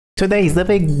Today's the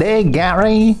big day,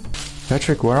 Gary.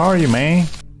 Patrick, where are you, man?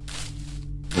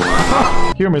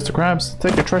 Here, Mr. Krabs,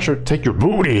 take your treasure, take your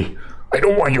booty. I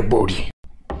don't want your booty.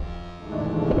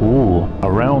 Ooh,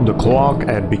 around the clock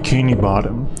at Bikini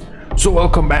Bottom. So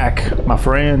welcome back, my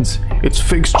friends. It's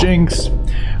PhixGhinx,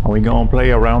 and we're gonna play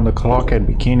around the clock at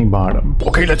Bikini Bottom.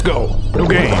 Okay, let's go. New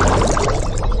game.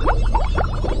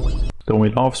 Don't we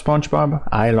love SpongeBob?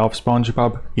 I love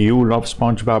SpongeBob. You love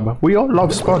SpongeBob. We all love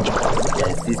SpongeBob.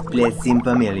 Does this place seem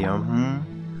familiar,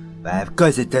 Why, of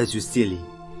course it does, you silly.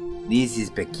 This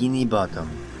is Bikini Bottom,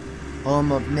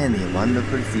 home of many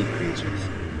wonderful sea creatures.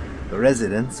 The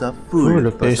residents are full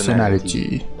of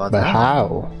personality. But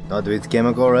how? Not with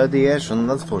chemical radiation,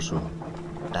 that's for sure.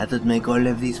 That would make all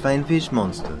of these fine fish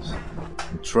monsters.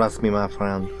 And trust me, my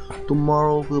friend,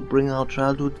 tomorrow will bring our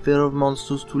childhood fear of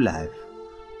monsters to life.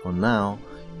 For now,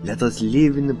 let us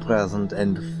live in the present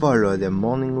and follow the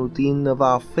morning routine of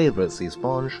our favorite sea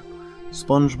sponge,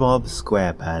 SpongeBob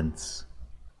SquarePants.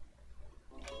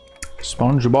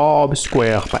 SpongeBob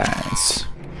SquarePants.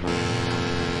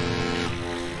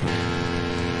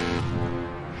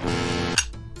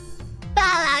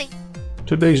 Bye.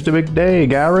 Today's the big day,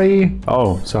 Gary.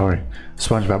 Oh, sorry.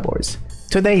 SpongeBob voice.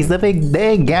 Today's the big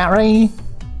day, Gary.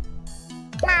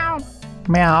 Meow.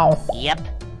 Meow. Yep,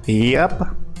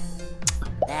 Yep.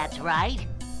 that's right.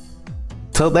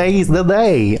 Today's the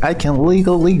day I can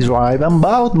legally drive a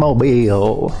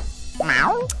boatmobile.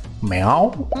 Meow.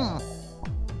 Meow.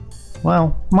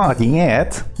 Well, not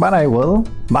yet, but I will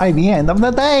by the end of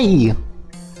the day.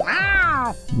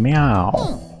 Meow.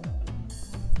 Meow.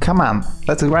 Come on,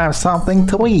 let's grab something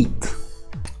to eat.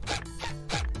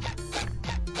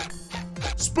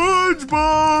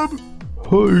 SpongeBob!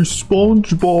 Hey,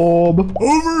 SpongeBob.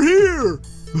 Over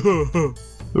here!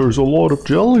 There's a lot of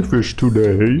jellyfish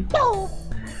today.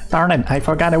 Darn it, I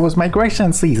forgot it was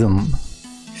migration season.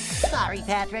 Sorry,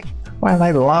 Patrick. While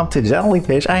I love to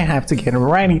jellyfish, I have to get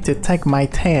ready to take my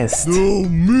test. Oh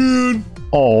man!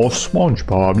 Oh,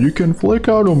 SpongeBob, you can flick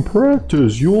out on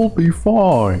practice, you'll be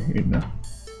fine.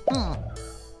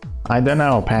 I don't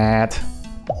know, Pat.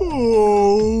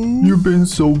 Oh. You've been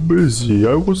so busy,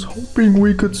 I was hoping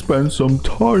we could spend some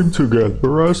time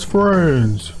together as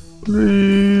friends.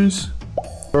 Please?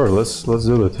 Sure, let's do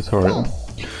the tutorial.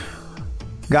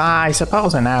 Guys,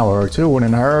 suppose an hour or two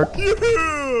wouldn't hurt. Yeah!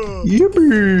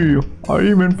 Yippee! I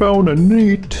even found a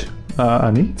neat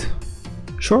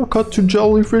shortcut to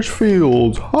Jellyfish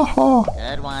Fields. Haha!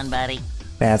 Good one, buddy.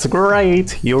 That's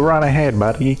great! You run ahead,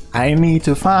 buddy. I need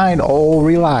to find all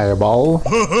reliable.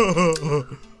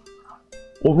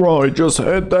 Alright, just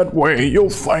head that way, you'll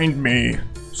find me.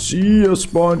 See ya,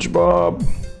 SpongeBob.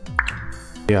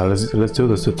 Yeah, let's do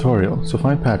this tutorial. So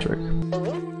find Patrick.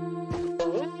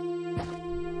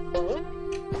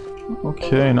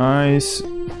 Okay, nice.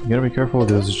 You gotta be careful with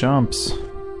those jumps,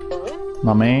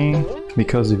 my man,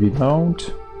 because if you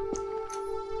don't...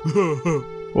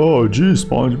 Oh gee,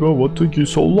 SpongeBob, what took you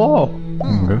so long?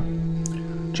 Okay.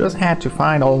 Just had to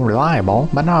find all reliable,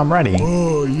 but now I'm ready.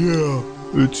 Oh yeah.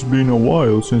 It's been a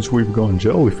while since we've gone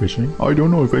jellyfishing. I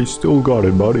don't know if I still got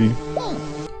it, buddy.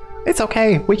 It's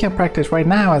okay, we can practice right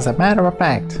now as a matter of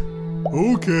fact.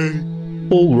 Okay.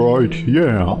 Alright,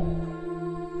 yeah.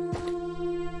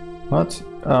 What?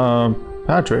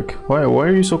 Patrick, why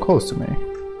are you so close to me?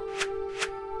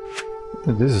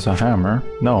 This is a hammer.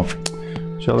 No.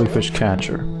 Jellyfish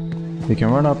catcher. You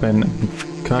can run up and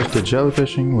catch the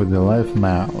jellyfishing with the left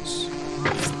mouse.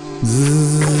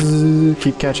 Zzz,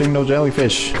 keep catching those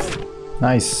jellyfish.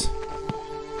 Nice.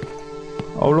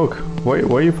 Oh look, why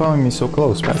are you following me so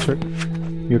close, Patrick?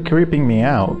 You're creeping me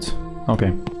out.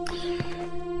 Okay.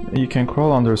 You can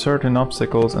crawl under certain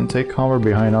obstacles and take cover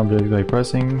behind objects by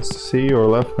pressing C or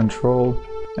left control.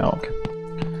 Oh, okay.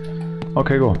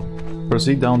 Okay, go.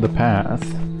 Proceed down the path.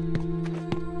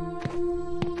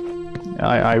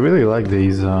 I really like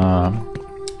these,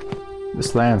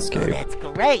 this landscape. That's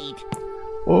great.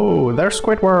 Oh, there's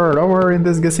Squidward over in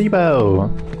this gazebo.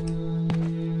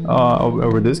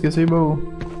 Over this gazebo?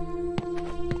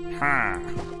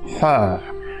 Huh.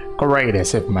 Great,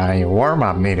 as if my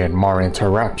warm-up needed more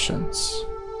interruptions.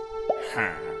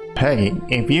 Hey,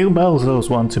 if you bozos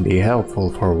want to be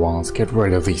helpful for once, get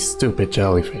rid of these stupid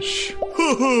jellyfish.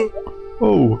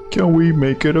 Oh, can we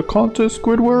make it a contest,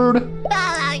 Squidward?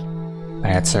 Bye.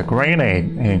 That's a great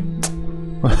idea.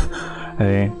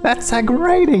 That's a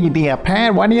great idea,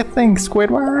 Pat. What do you think,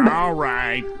 Squidward?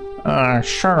 Alright.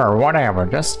 Sure, whatever.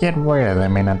 Just get rid of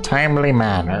them in a timely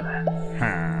manner.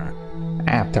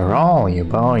 After all, you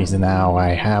boys know I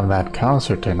have that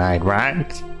concert tonight,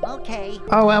 right? Okay.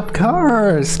 Oh, of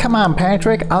course! Come on,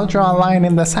 Patrick, I'll draw a line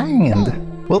in the sand.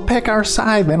 We'll pick our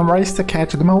side and race to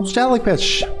catch the most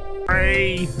jellyfish.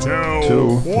 3,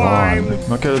 2, 1. 1.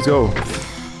 Okay, let's go.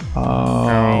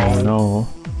 Oh no.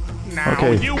 Now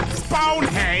Okay. you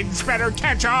boneheads better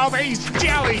catch all these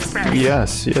jellyfish.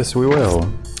 Yes, yes, we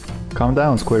will. Calm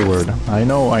down, Squidward. I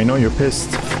know you're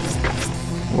pissed.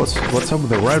 What's up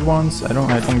with the red ones? I don't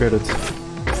get it.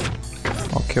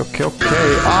 Okay.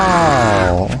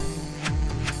 Oh!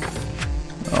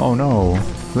 Oh no.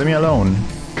 Leave me alone.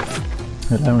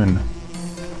 Lemon.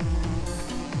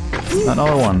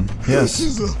 Another one. Yes.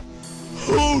 This is a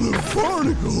load of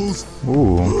barnacles.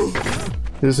 Ooh.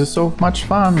 This is so much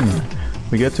fun.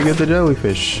 We get to get the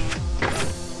jellyfish.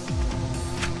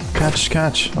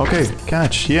 Catch. Okay,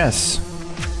 catch. Yes.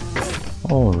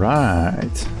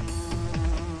 Alright.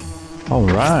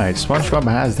 Alright. SpongeBob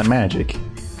has the magic.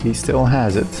 He still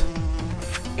has it.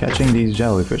 Catching these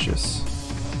jellyfishes.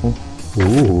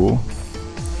 Ooh.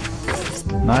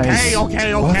 Nice.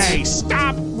 Okay. What?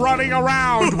 Stop running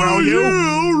around, will you?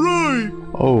 Yeah, alright.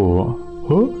 Oh.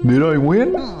 Huh? Did I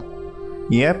win?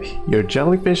 Yep, your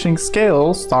jellyfishing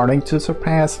skills starting to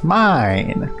surpass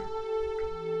mine.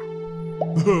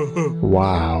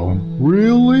 Wow.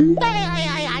 Really?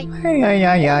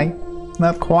 Hey.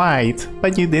 Not quite,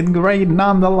 but you did great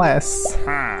nonetheless.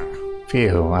 Huh.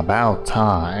 Phew, about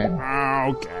time.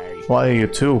 Okay. What are you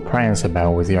two prance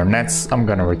about with your nets? I'm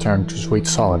gonna return to sweet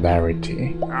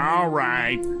solidarity.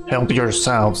 Alright. Help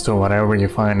yourselves to whatever you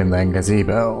find in that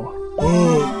gazebo.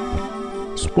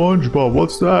 SpongeBob,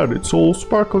 what's that? It's all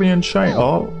sparkly and shiny.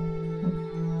 Oh.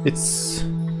 It's...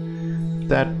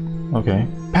 that... okay.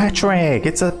 Patrick,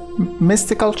 it's a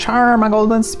mystical charm, a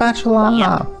golden spatula.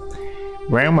 Yep.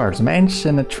 Rumors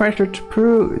mention a treasure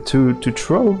to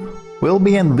trove will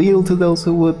be unveiled to those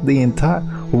who hold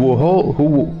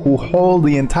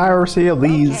the entirety of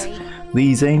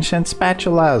these ancient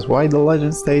spatulas. Why the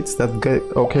legend states that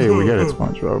okay, we get it,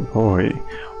 SpongeBob. Boy.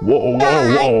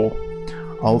 Whoa.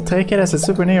 I'll take it as a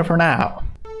souvenir for now.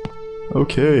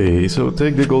 Okay, so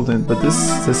take the golden, but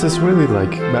this is really like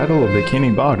Battle of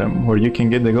Bikini Bottom, where you can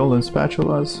get the golden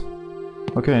spatulas.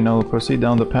 Okay, now we'll proceed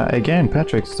down the path. Again,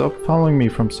 Patrick, stop following me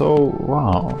from so...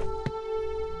 wow.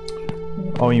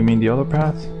 Oh, you mean the other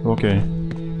path? Okay.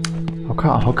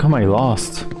 How come I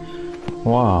lost?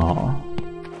 Wow.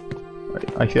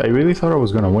 I really thought I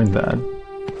was gonna win that.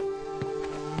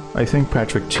 I think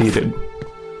Patrick cheated.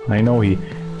 I know he...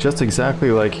 just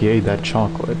exactly like he ate that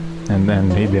chocolate, and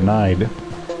then he denied.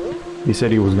 He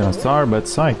said he was gonna starve, but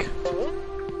psych.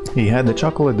 He had the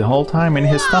chocolate the whole time in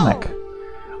his stomach.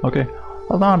 Okay,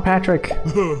 hold on, Patrick.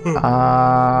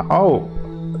 Oh,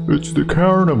 it's the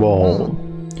carnival.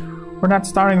 We're not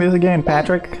starting this again,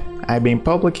 Patrick. I've been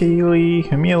publicly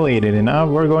humiliated enough.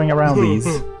 We're going around these.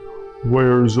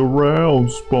 Where's around,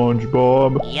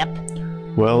 SpongeBob? Yep.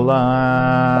 Well,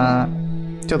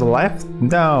 to the left?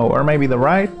 No. Or maybe the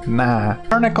right? Nah.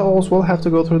 Barnacles will have to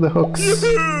go through the hooks.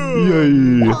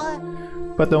 Yay!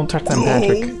 But don't touch them,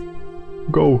 Patrick.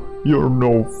 Go. You're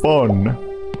no fun.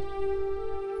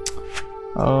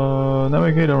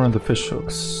 Navigate around the fish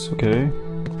hooks. Okay.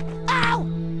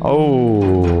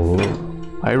 Oh,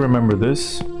 I remember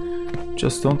this.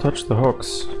 Just don't touch the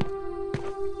hooks.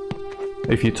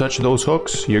 If you touch those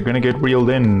hooks, you're gonna get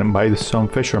reeled in by some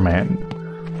fisherman.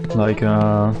 Like,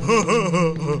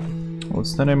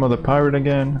 what's the name of the pirate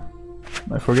again?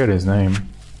 I forget his name.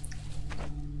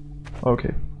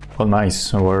 Okay. Well, nice.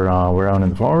 So we're out in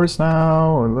the forest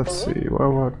now. Let's see.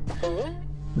 What?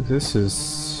 This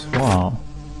is... wow.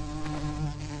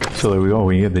 So there we go.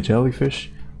 We get the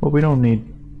jellyfish. Well, we don't need...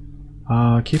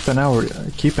 keep an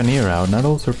ear out. Not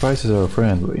all surprises are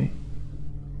friendly.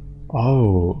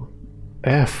 Oh.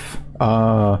 F.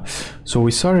 So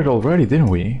we started already, didn't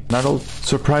we? Not all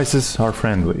surprises are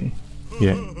friendly.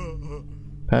 Yeah.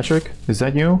 Patrick, is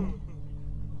that you?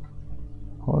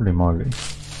 Holy moly.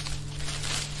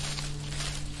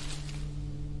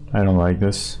 I don't like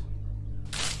this.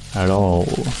 At all.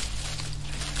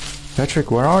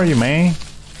 Patrick, where are you, man?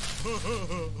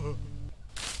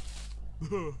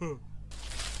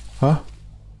 Huh?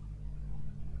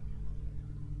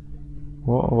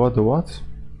 What the what?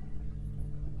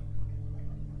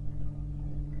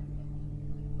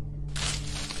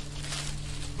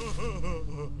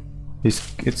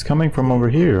 It's coming from over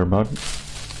here, but...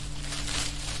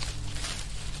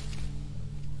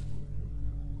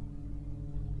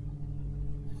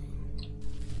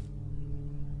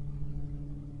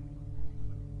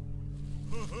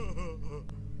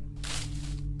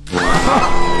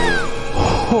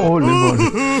 holy moly.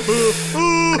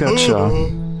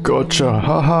 Gotcha,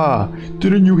 haha.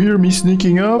 Didn't you hear me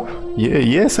sneaking up? Yeah,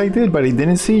 yes I did, but I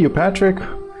didn't see you, Patrick.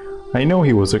 I know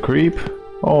he was a creep.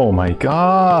 Oh my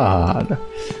god!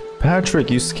 Patrick,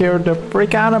 you scared the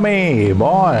freak out of me,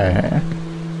 boy!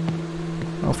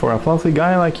 Oh, for a fluffy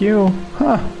guy like you?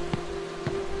 Huh.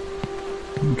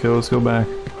 Okay, let's go back.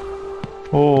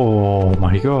 Oh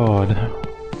my god.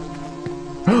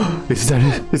 Is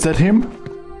that him?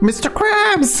 Mr.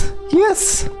 Krabs!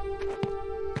 Yes!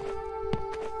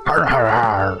 Har har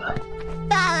har.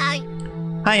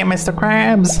 Hiya, Mr.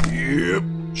 Krabs! Yep.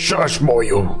 Shush,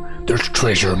 boyo. There's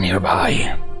treasure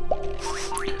nearby.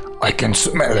 I can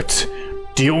smell it.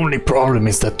 The only problem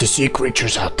is that the sea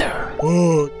creature's out there.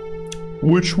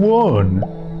 Which one?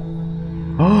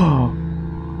 Oh,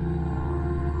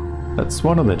 that's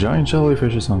one of the giant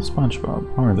jellyfishes on SpongeBob,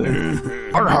 aren't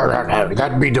they? Har har har har.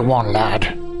 That'd be the one,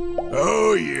 lad.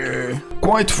 Oh yeah.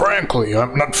 Quite frankly,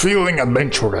 I'm not feeling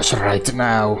adventurous right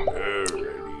now.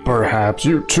 Perhaps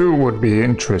you too would be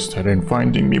interested in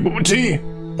finding me booty?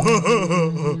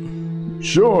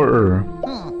 Sure.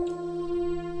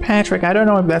 Patrick, I don't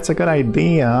know if that's a good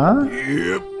idea.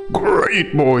 Yep.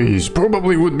 Great, boys.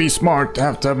 Probably would be smart to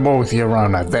have both you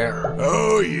around out there.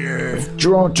 Oh yeah.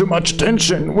 Draw too much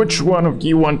attention. Which one of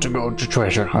you want to go to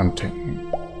treasure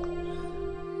hunting?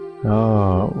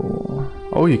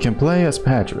 Oh, you can play as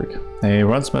Patrick. He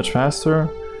runs much faster,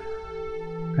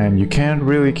 and you can't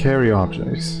really carry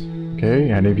objects. Okay,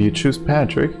 and if you choose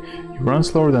Patrick, you run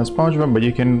slower than SpongeBob, but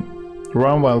you can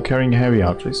run while carrying heavy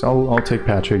objects. I'll take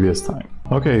Patrick this time.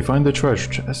 Okay, find the treasure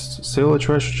chest. Steal the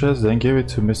treasure chest, then give it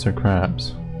to Mr.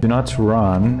 Krabs. Do not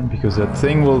run, because that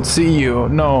thing will see you.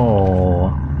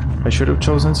 No, I should have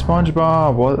chosen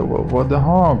SpongeBob. What the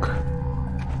honk?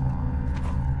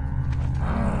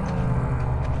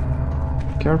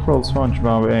 Careful,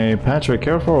 SpongeBob. Hey, Patrick,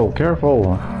 careful,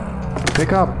 careful.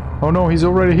 Pick up. Oh no, he's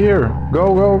already here.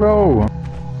 Go, go, go.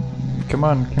 Come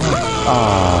on, come on.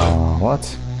 Ah,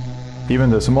 what? Even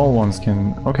the small ones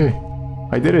can... Okay,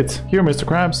 I did it. Here, Mr.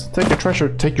 Krabs, take your treasure.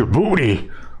 Take your booty.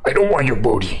 I don't want your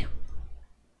booty.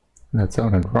 That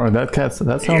sounded wrong. That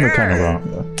sounded kind of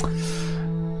wrong.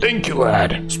 Thank you,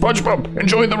 lad. SpongeBob,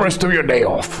 enjoy the rest of your day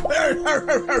off.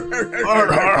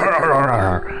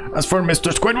 As for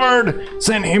Mr. Squidward,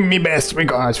 send him me best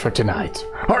regards for tonight.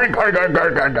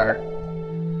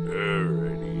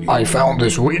 I found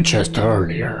this wheat chest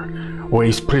earlier.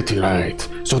 Weighs pretty light,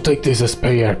 so take this as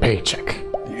your paycheck.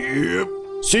 Yep.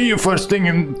 See you first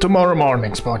thing tomorrow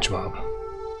morning, SpongeBob.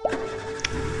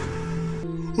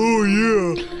 Oh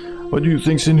yeah. What do you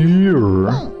think's in here?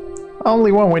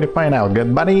 Only one way to find out,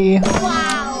 good buddy.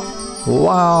 Wow!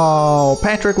 Wow!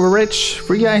 Patrick, we're rich!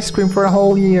 Free ice cream for a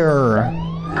whole year!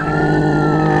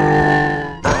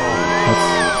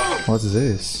 What's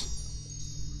this?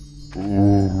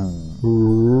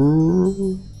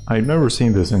 I've never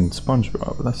seen this in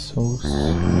SpongeBob. That's so...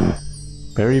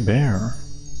 Berry Bear.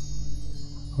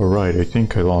 Alright, I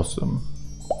think I lost them.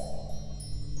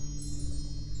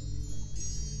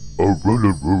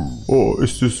 Oh,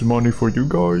 is this money for you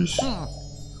guys?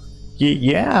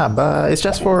 Yeah, but it's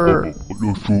just for...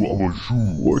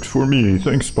 Works for me,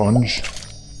 thanks, Sponge.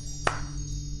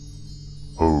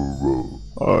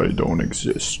 I don't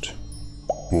exist.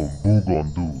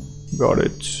 Got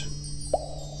it.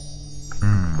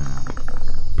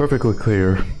 Perfectly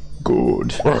clear.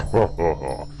 Good.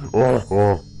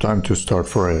 Time to start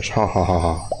fresh. Ha ha ha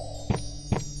ha.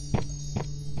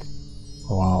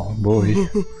 Wow, boy.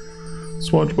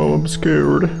 SpongeBob, I'm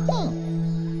scared.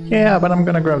 Yeah, but I'm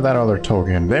gonna grab that other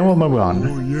token. Then we'll move on.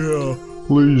 Oh yeah.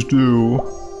 Please do.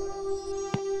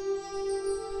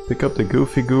 Pick up the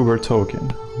Goofy Goober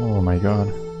token. Oh my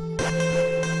god.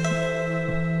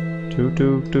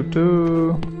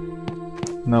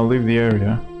 Now leave the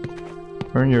area.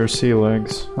 Earn your sea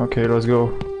legs. Okay, let's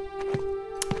go.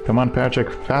 Come on,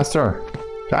 Patrick. Faster!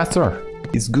 Faster!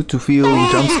 It's good to feel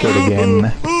jump scared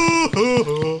again.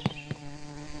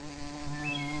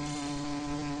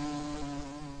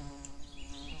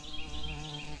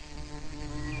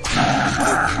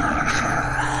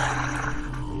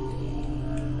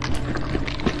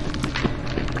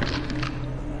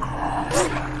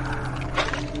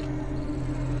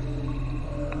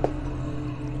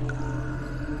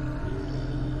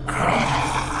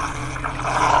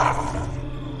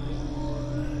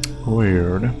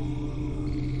 Weird.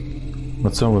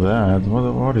 What's up with that?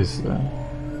 What is that?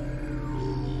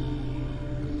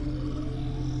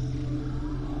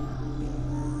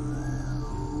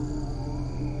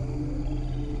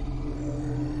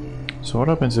 So what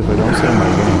happens if I don't save my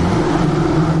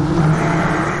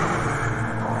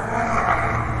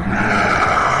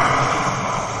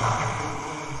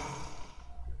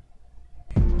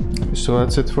game? So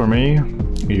that's it for me.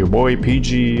 Your boy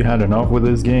PG had enough with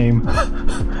this game.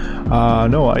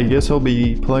 No, I guess I'll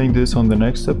be playing this on the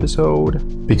next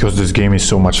episode because this game is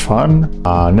so much fun.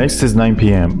 Next is 9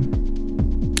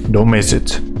 p.m. Don't miss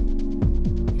it.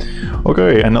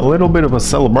 Okay, and a little bit of a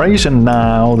celebration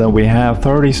now that we have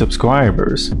 30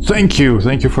 subscribers. Thank you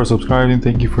for subscribing,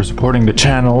 thank you for supporting the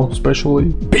channel,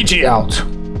 especially. PG out!